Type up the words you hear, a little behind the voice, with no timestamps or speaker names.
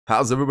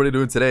How's everybody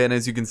doing today? And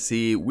as you can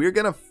see, we're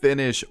gonna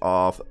finish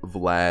off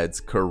Vlad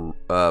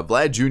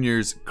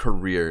Jr.'s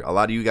career. A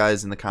lot of you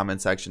guys in the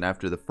comment section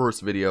after the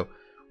first video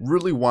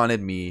really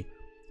wanted me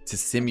to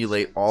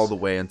simulate all the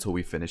way until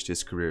we finished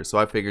his career. So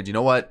I figured, you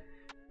know what?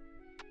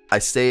 I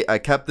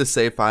kept the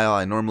save file.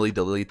 I normally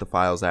delete the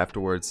files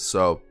afterwards.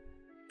 So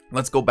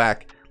let's go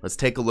back. Let's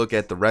take a look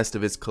at the rest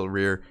of his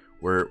career.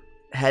 We're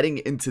heading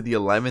into the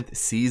 11th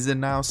season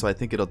now, so I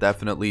think it'll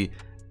definitely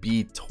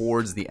be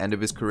towards the end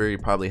of his career. He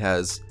probably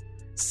has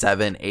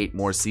 7-8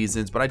 more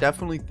seasons, but I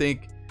definitely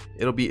think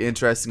it'll be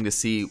interesting to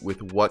see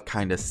with what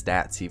kind of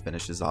stats he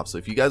finishes off. So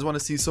if you guys want to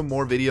see some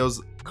more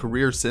videos,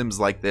 career sims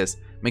like this,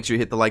 make sure you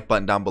hit the like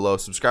button down below,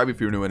 subscribe if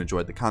you're new and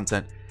enjoyed the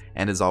content,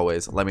 and as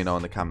always, let me know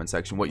in the comment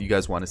section what you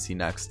guys want to see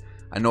next.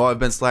 I know I've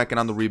been slacking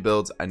on the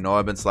rebuilds. I know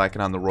I've been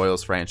slacking on the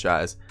Royals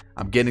franchise.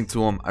 I'm getting to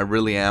them. I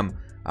really am.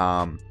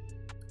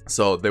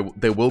 So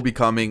they will be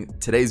coming.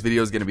 Today's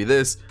video is going to be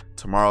this.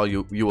 Tomorrow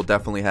you will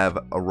definitely have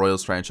a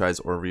Royals franchise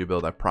or a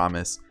rebuild, I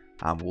promise.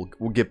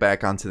 We'll get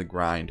back onto the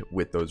grind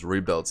with those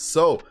rebuilds.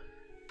 So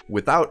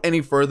without any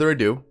further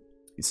ado,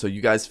 so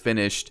you guys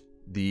finished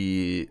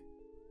the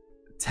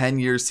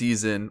 10-year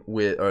season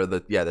with, or the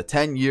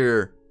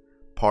 10-year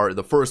part,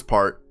 the first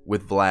part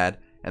with Vlad,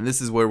 and this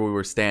is where we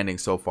were standing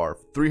so far.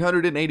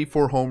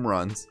 384 home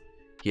runs.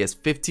 He has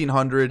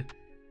 1,500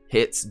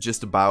 hits,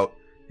 just about.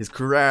 His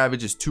career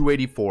average is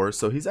 284,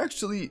 so he's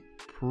actually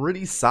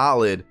pretty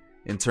solid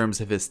in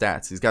terms of his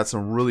stats. He's got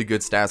some really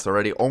good stats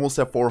already. Almost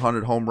at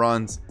 400 home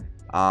runs.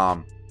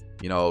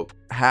 You know,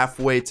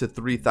 halfway to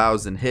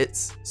 3,000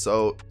 hits.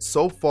 So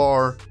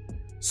far,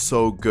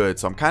 so good.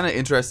 So I'm kind of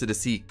interested to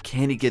see,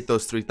 can he get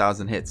those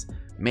 3,000 hits?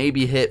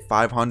 Maybe hit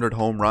 500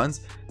 home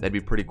runs. That'd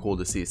be pretty cool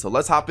to see. So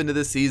let's hop into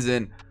this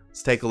season.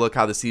 Let's take a look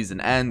how the season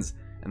ends,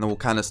 and then we'll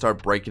kind of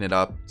start breaking it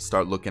up,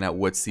 start looking at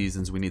what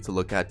seasons we need to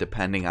look at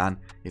depending on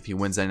if he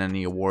wins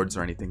any awards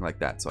or anything like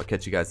that. So I'll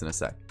catch you guys in a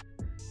sec.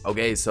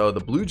 Okay, so the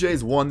Blue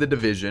Jays won the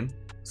division.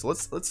 So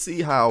let's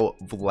see how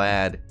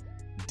Vlad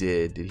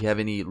did. Did he have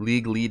any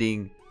league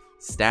leading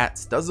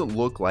stats? Doesn't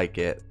look like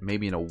it.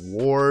 Maybe an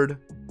award.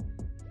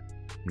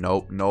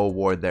 Nope, no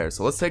award there.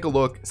 So let's take a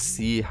look,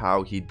 see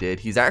how he did.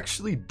 He's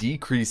actually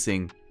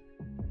decreasing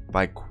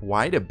by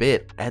quite a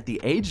bit at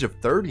the age of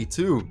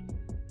 32.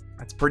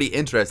 That's pretty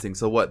interesting.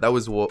 So what, that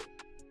was what,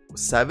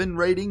 7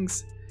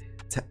 ratings,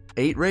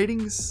 8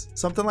 ratings,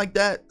 something like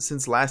that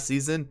since last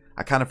season.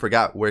 I kind of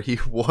forgot where he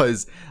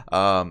was.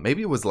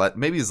 Maybe it was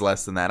maybe it's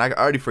less than that. I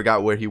already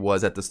forgot where he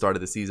was at the start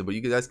of the season, but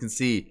you guys can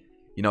see,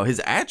 you know, his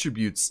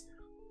attributes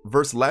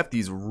versus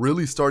lefties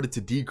really started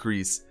to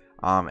decrease.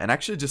 And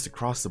actually just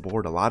across the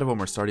board, a lot of them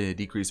are starting to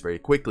decrease very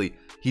quickly.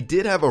 He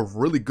did have a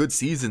really good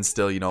season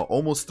still, you know,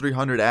 almost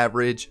 300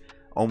 average,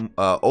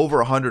 over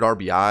 100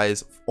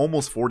 RBIs,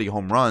 almost 40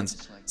 home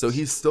runs. So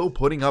he's still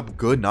putting up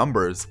good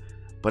numbers,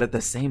 but at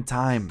the same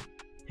time,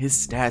 his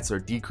stats are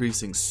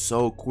decreasing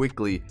so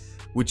quickly,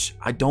 which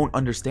I don't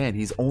understand.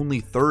 He's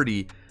only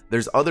 30.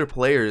 There's other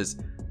players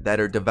that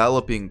are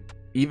developing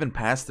even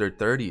past their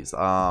 30s.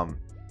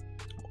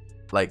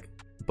 Like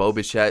Bo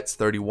Bichette's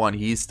 31.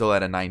 He's still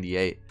at a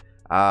 98.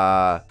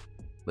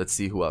 Let's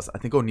see who else. I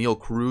think O'Neal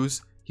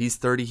Cruz, he's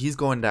 30. He's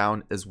going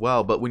down as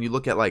well. But when you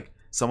look at like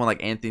someone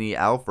like Anthony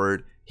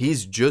Alford,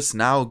 he's just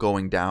now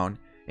going down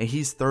and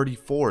he's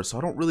 34. So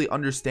I don't really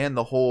understand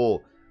the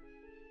whole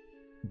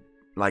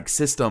like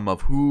system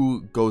of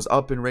who goes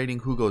up in rating,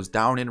 who goes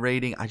down in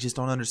rating. I just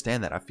don't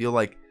understand that. I feel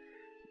like,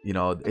 you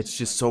know, it's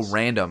just so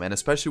random, and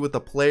especially with a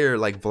player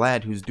like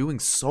Vlad who's doing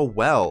so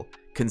well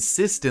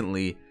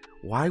consistently,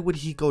 why would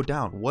he go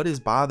down? What is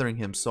bothering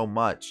him so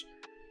much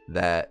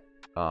that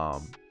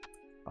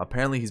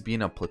apparently he's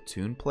being a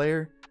platoon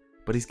player,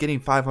 but he's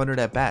getting 500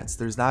 at bats.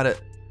 There's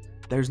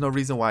no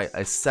reason why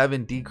a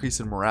 7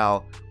 decrease in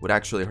morale would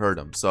actually hurt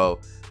him.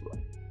 So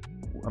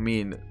I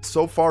mean,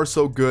 so far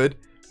so good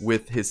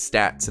with his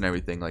stats and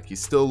everything. Like, he's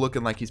still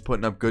looking like he's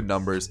putting up good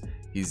numbers.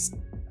 He's,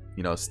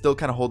 you know, still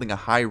kind of holding a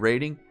high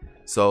rating.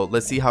 So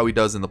let's see how he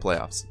does in the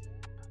playoffs.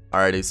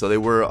 Alrighty, so they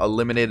were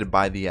eliminated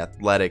by the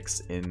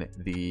Athletics in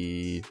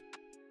the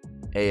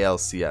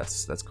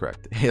ALCS. That's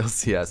correct,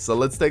 ALCS. So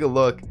let's take a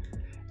look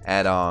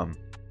at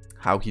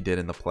how he did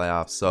in the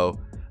playoffs. So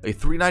a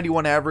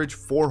 391 average,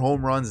 4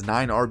 home runs,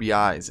 9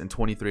 RBIs, and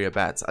 23 at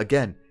bats.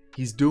 Again,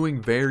 he's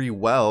doing very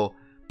well,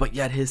 but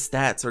yet his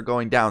stats are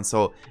going down.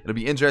 So it'll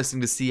be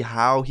interesting to see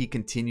how he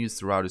continues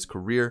throughout his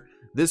career.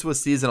 This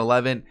was season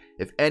 11.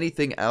 If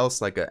anything else,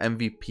 like a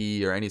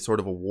MVP or any sort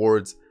of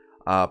awards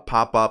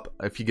pop up,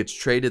 if he gets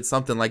traded,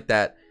 something like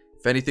that,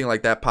 if anything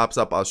like that pops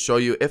up, I'll show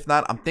you. If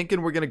not, I'm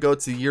thinking we're going to go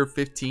to year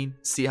 15,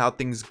 see how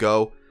things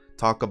go,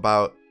 talk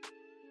about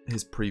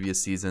his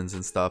previous seasons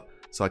and stuff.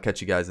 So I'll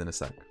catch you guys in a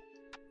sec.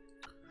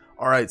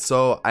 All right,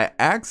 so I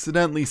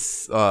accidentally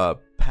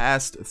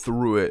passed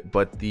through it,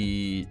 but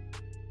the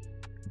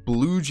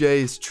Blue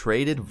Jays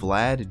traded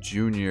Vlad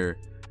Jr.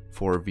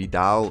 for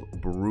Vidal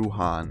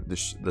Brujan,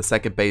 the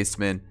second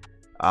baseman.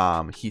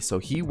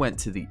 He went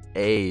to the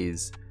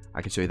A's.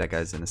 I can show you that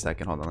guys in a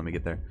second. Hold on, let me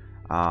get there.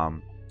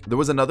 There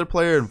was another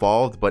player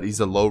involved, but he's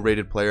a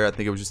low-rated player. I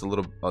think it was just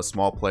a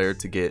small player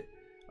to get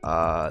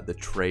the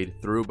trade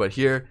through. But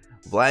here,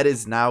 Vlad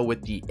is now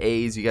with the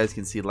A's. You guys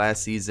can see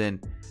last season,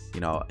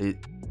 you know,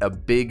 a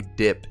big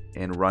dip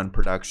in run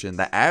production.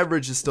 The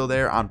average is still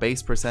there. On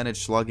base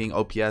percentage, slugging,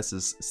 OPS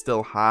is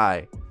still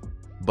high,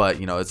 but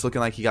you know, it's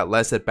looking like he got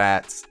less at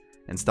bats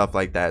and stuff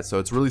like that. So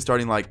it's really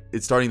starting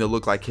to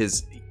look like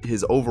his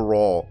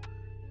overall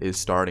is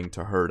starting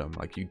to hurt him.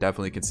 Like, you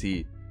definitely can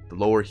see the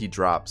lower he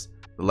drops,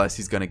 the less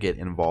he's going to get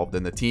involved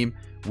in the team,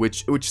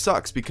 which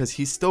sucks because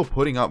he's still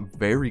putting up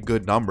very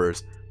good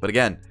numbers. But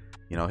again,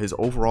 you know, his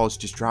overall is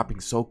just dropping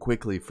so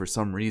quickly for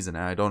some reason,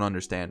 and I don't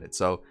understand it.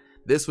 So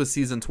this was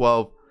season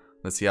 12.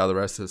 Let's see how the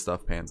rest of the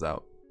stuff pans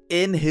out.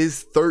 In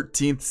his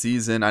 13th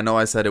season, I know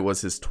I said it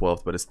was his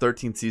 12th, but his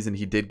 13th season,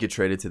 he did get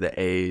traded to the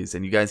A's.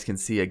 And you guys can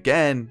see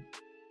again,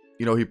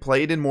 you know, he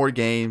played in more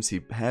games.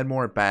 He had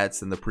more at-bats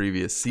than the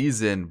previous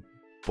season,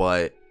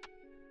 but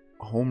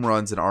home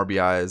runs and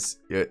RBIs,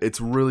 it's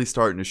really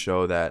starting to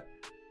show that,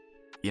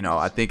 you know,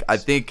 I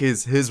think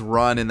his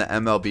run in the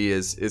MLB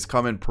is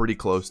coming pretty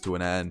close to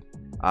an end.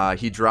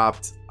 He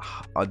dropped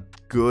a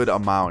good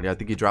amount. I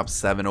think he dropped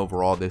 7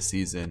 overall this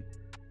season.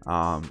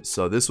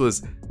 So this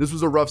was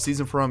a rough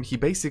season for him. He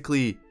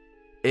basically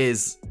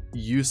is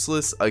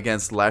useless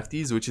against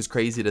lefties, which is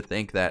crazy to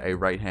think that a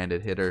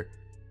right-handed hitter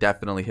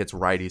definitely hits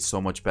righties so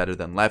much better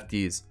than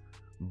lefties.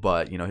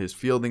 But, you know, his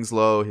fielding's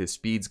low, his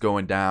speed's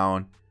going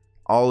down,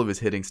 all of his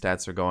hitting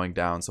stats are going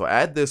down. So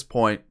at this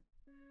point,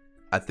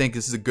 I think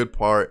this is a good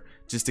part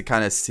just to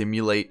kind of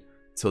simulate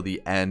till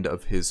the end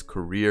of his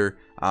career.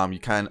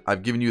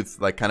 I've given you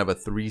like kind of a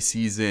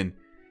 3-season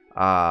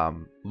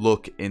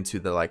look into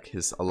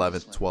his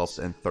 11th, 12th,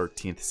 and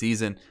 13th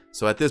season.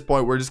 So at this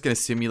point, we're just going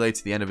to simulate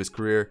to the end of his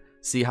career,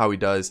 see how he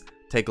does,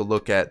 take a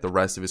look at the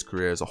rest of his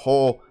career as a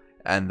whole,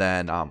 and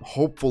then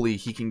hopefully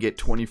he can get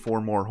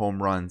 24 more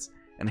home runs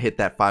and hit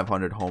that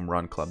 500 home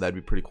run club. That'd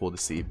be pretty cool to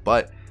see.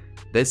 But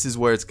this is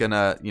where it's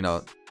gonna, you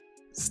know,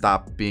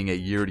 stop being a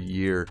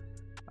year-to-year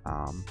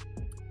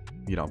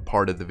you know,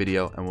 part of the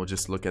video, and we'll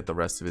just look at the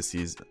rest of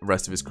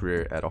his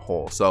career at a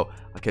whole. So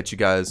I'll catch you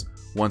guys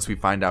once we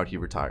find out he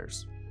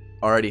retires.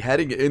 Alrighty,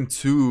 heading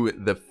into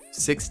the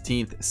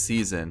 16th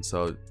season,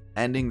 so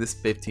ending this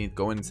 15th,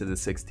 going into the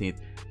 16th,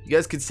 you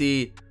guys can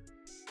see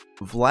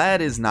Vlad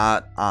is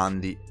not on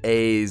the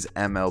A's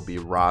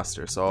MLB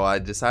roster. So I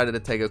decided to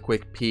take a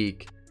quick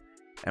peek,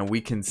 and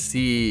we can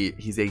see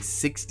he's a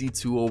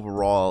 62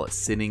 overall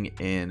sitting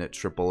in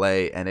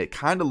AAA, and it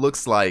kind of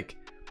looks like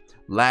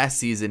last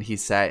season he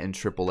sat in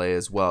AAA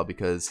as well,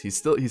 because he's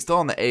still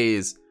on the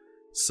A's,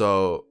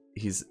 so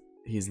he's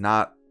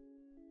not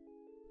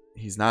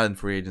in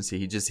free agency.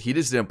 He just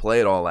didn't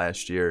play at all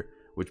last year,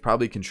 which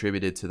probably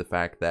contributed to the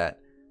fact that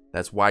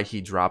that's why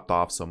he dropped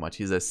off so much.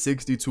 He's a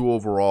 62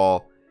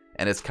 overall,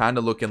 and it's kind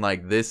of looking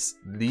like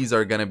these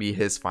are gonna be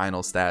his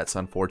final stats.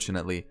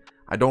 Unfortunately,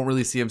 I don't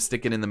really see him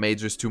sticking in the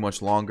majors too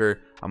much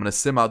longer. I'm gonna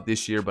sim out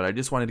this year, but I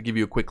just wanted to give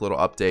you a quick little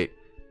update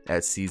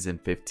at season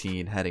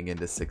 15 heading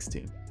into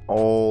 16.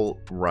 All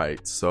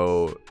right,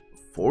 so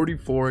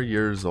 44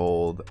 years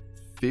old,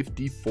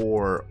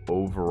 54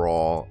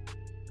 overall.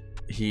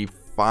 He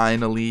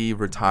finally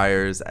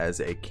retires as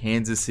a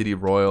Kansas City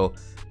Royal.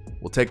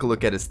 We'll take a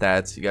look at his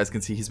stats. You guys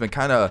can see he's been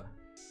kind of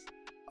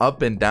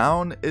up and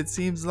down, it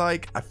seems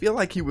like. I feel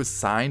like he was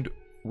signed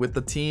with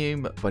the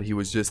team, but he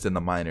was just in the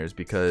minors,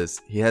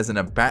 because he has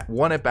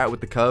one at bat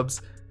with the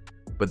Cubs,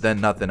 but then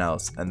nothing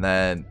else, and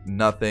then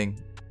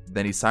nothing.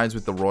 Then he signs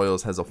with the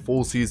Royals, has a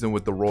full season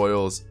with the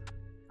Royals,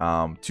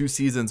 2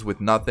 seasons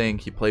with nothing.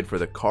 He played for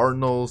the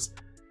Cardinals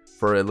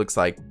for, it looks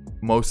like,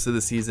 most of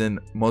the season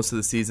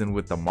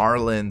with the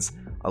Marlins,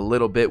 a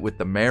little bit with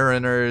the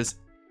Mariners.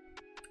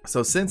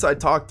 So since I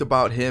talked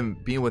about him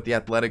being with the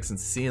Athletics and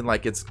seeing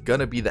like it's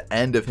gonna be the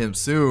end of him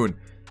soon,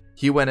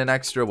 he went an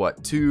extra,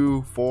 what,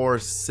 2, 4,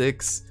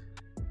 6,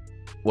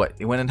 what,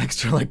 he went an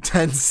extra like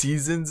 10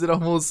 seasons, it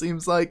almost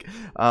seems like.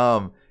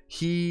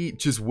 He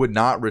just would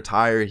not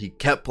retire. He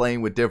kept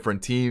playing with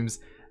different teams,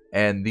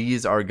 and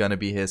these are going to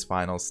be his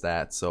final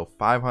stats. So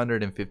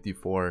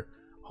 554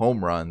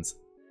 home runs,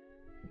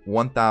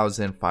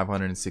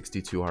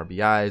 1,562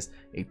 RBIs,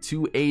 a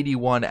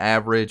 281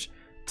 average,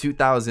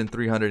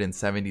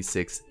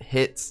 2,376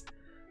 hits.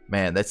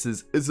 Man, this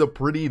is a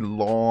pretty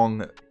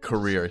long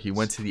career. He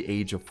went to the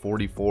age of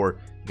 44.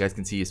 You guys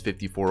can see he's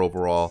 54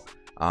 overall.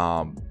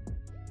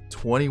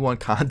 21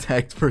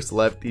 contact versus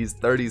lefties,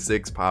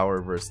 36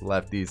 power versus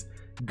lefties.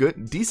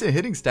 Good, decent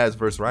hitting stats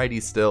versus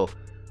righties still,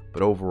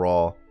 but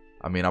overall,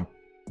 I mean,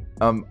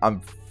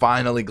 I'm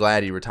finally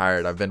glad he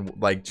retired. I've been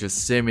like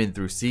just simming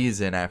through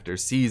season after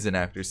season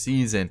after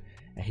season,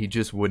 and he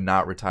just would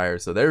not retire.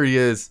 So there he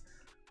is.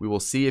 We will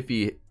see if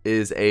he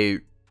is a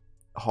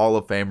Hall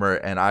of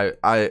Famer, and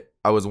I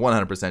was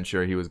 100%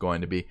 sure he was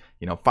going to be.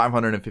 You know,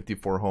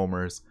 554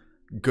 homers,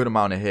 good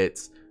amount of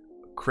hits,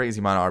 crazy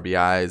amount of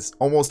RBIs,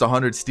 almost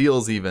 100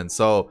 steals even.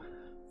 So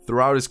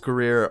throughout his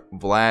career,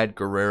 Vlad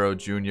Guerrero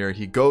Jr.,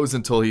 he goes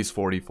until he's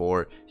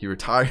 44. He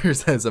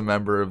retires as a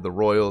member of the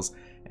Royals,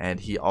 and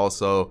he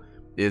also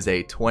is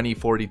a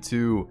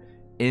 2042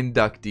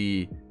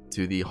 inductee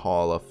to the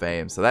Hall of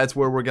Fame. So that's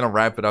where we're going to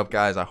wrap it up,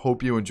 guys. I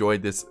hope you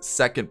enjoyed this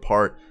second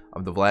part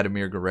of the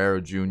Vladimir Guerrero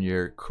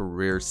Jr.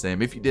 career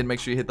sim. If you did, make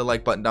sure you hit the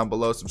like button down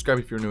below. Subscribe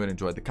if you're new and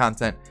enjoyed the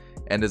content.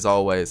 And as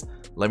always,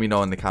 let me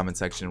know in the comment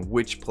section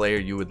which player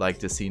you would like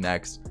to see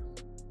next.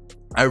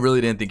 I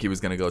really didn't think he was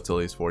going to go till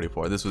he's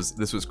 44. This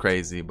was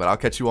crazy, but I'll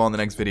catch you all in the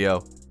next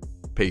video.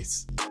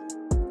 Peace.